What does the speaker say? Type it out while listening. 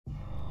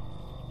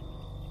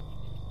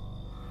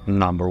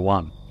Number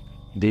 1.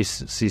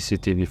 This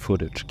CCTV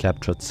footage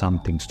captured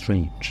something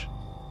strange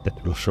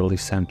that will surely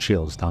send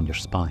chills down your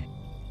spine.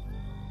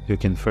 You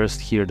can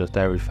first hear the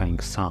terrifying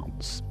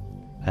sounds,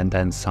 and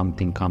then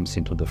something comes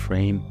into the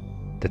frame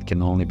that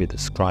can only be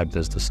described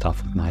as the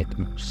stuff of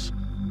nightmares.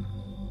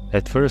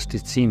 At first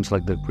it seems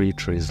like the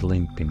creature is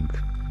limping,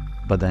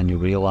 but then you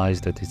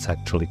realize that it's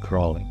actually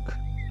crawling.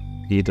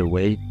 Either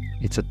way,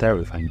 it's a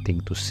terrifying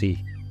thing to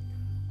see.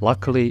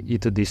 Luckily,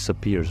 it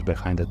disappears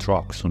behind that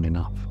rock soon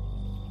enough.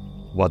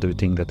 What do you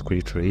think that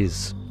creature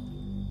is?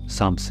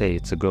 Some say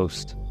it's a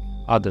ghost,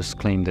 others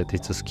claim that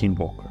it's a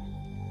skinwalker.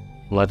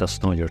 Let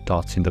us know your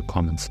thoughts in the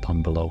comments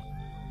down below.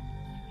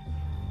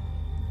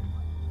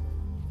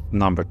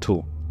 Number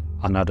 2.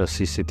 Another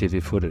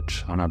CCTV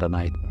footage, another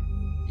nightmare,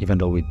 even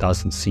though it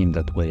doesn't seem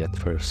that way at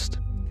first.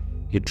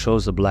 It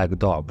shows a black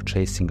dog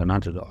chasing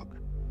another dog,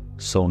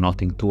 so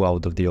nothing too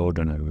out of the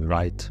ordinary,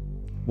 right?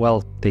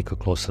 Well, take a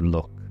closer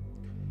look.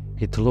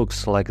 It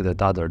looks like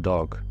that other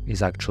dog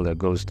is actually a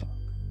ghost dog.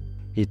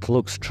 It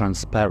looks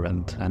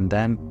transparent and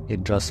then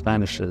it just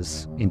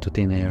vanishes into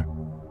thin air,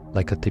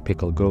 like a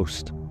typical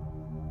ghost.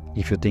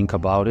 If you think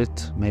about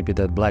it, maybe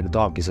that black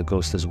dog is a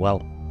ghost as well,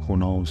 who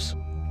knows?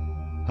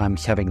 I'm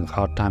having a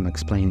hard time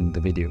explaining the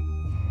video.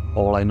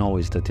 All I know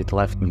is that it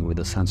left me with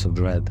a sense of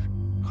dread.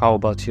 How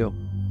about you?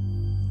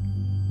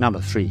 Number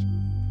 3.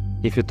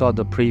 If you thought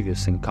the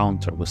previous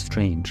encounter was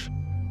strange,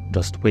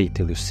 just wait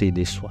till you see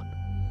this one.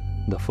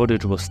 The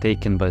footage was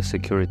taken by a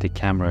security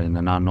camera in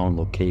an unknown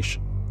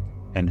location,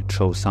 and it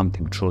shows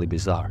something truly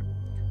bizarre.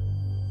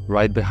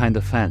 Right behind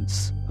the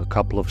fence, a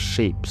couple of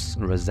shapes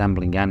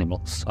resembling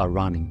animals are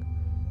running,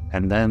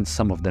 and then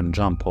some of them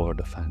jump over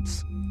the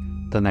fence.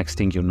 The next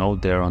thing you know,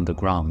 they're on the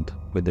ground,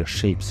 with their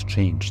shapes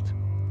changed.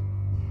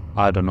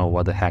 I don't know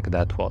what the heck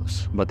that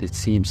was, but it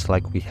seems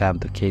like we have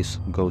the case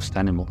of ghost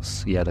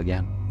animals yet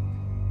again.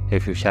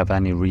 If you have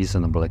any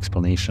reasonable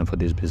explanation for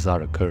this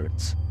bizarre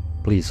occurrence,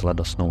 please let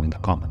us know in the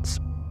comments.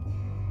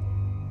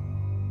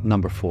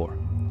 Number 4.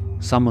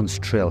 Someone's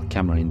trail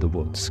camera in the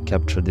woods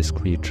captured this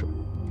creature.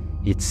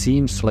 It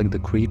seems like the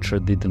creature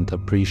didn't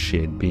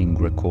appreciate being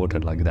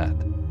recorded like that,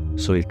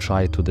 so it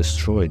tried to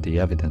destroy the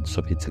evidence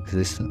of its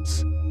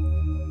existence.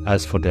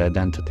 As for the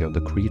identity of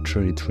the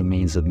creature, it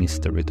remains a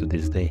mystery to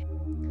this day.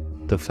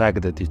 The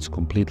fact that it's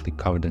completely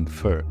covered in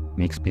fur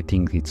makes me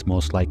think it's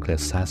most likely a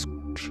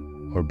Sasquatch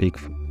or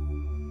Bigfoot.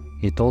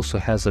 It also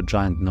has a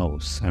giant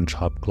nose and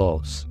sharp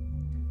claws,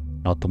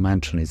 not to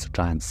mention its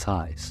giant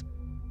size.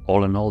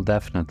 All in all,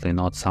 definitely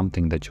not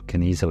something that you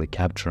can easily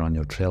capture on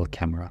your trail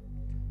camera.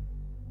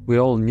 We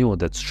all knew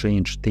that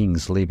strange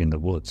things live in the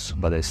woods,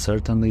 but I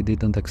certainly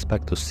didn't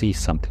expect to see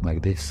something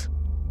like this.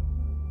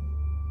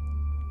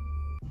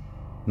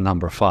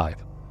 Number 5.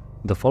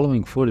 The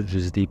following footage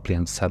is deeply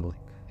unsettling.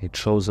 It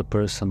shows a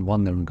person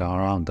wandering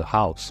around the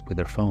house with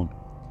their phone.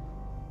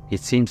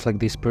 It seems like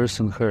this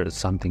person heard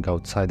something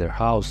outside their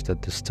house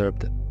that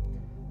disturbed them.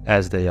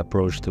 As they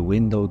approach the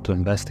window to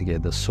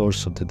investigate the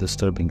source of the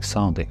disturbing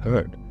sound they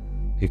heard,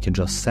 you can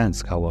just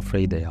sense how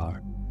afraid they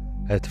are.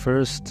 At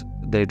first,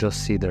 they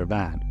just see their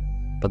van,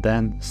 but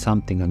then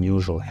something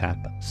unusual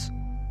happens.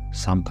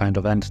 Some kind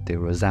of entity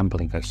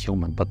resembling a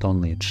human but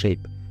only in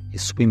shape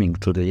is swimming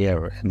through the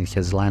air and it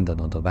has landed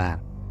on the van.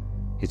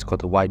 It's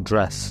got a white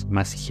dress,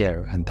 messy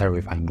hair and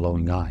terrifying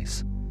glowing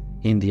eyes.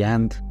 In the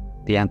end,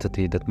 the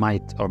entity that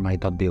might or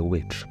might not be a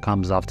witch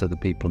comes after the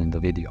people in the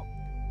video,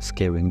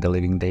 scaring the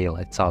living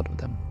daylights out of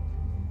them.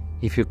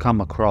 If you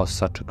come across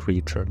such a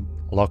creature,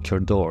 lock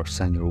your doors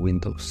and your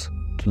windows.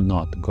 Do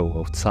not go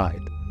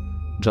outside.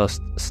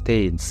 Just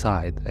stay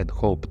inside and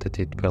hope that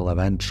it will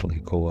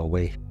eventually go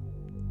away.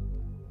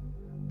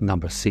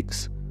 Number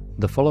 6.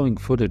 The following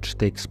footage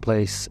takes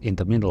place in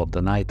the middle of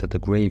the night at a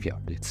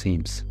graveyard, it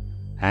seems.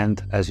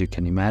 And, as you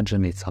can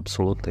imagine, it's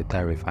absolutely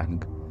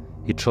terrifying.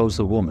 It shows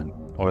a woman,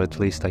 or at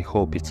least I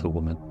hope it's a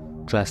woman,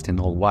 dressed in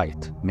all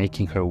white,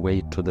 making her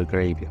way to the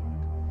graveyard.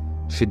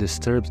 She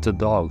disturbs the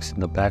dogs in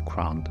the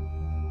background,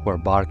 who are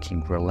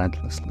barking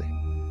relentlessly.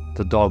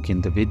 The dog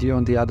in the video,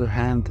 on the other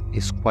hand,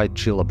 is quite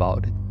chill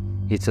about it.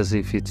 It's as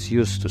if it's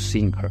used to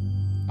seeing her.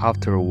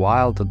 After a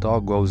while, the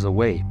dog goes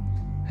away,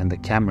 and the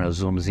camera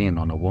zooms in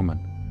on a woman.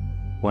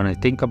 When I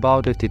think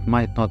about it, it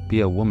might not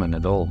be a woman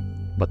at all,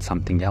 but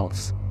something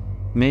else.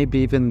 Maybe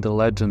even the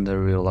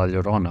legendary La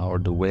Llorona or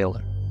the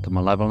Wailer, the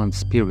malevolent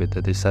spirit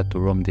that is said to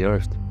roam the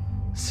earth,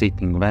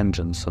 seeking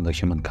vengeance on the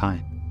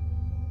humankind.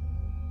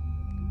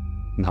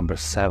 Number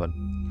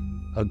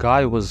 7. A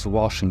guy was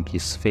washing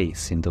his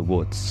face in the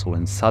woods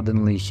when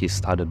suddenly he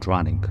started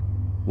running.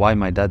 Why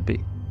might that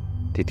be?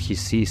 Did he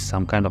see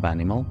some kind of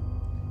animal?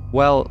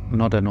 Well,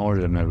 not an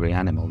ordinary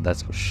animal,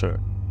 that's for sure.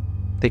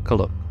 Take a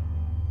look.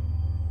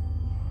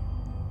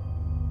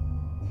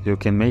 You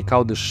can make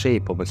out the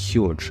shape of a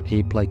huge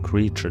ape-like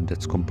creature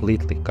that's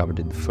completely covered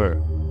in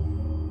fur.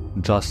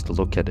 Just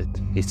look at it,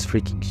 it's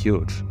freaking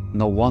huge.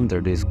 No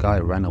wonder this guy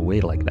ran away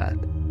like that.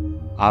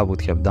 I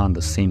would have done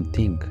the same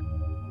thing.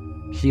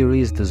 Here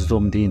is the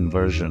zoomed in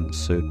version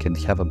so you can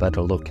have a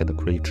better look at the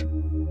creature.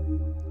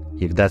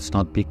 If that's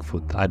not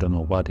Bigfoot, I don't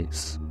know what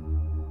is.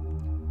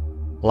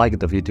 Like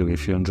the video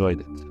if you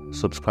enjoyed it.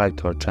 Subscribe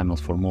to our channel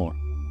for more.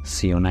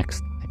 See you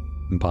next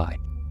time. Bye.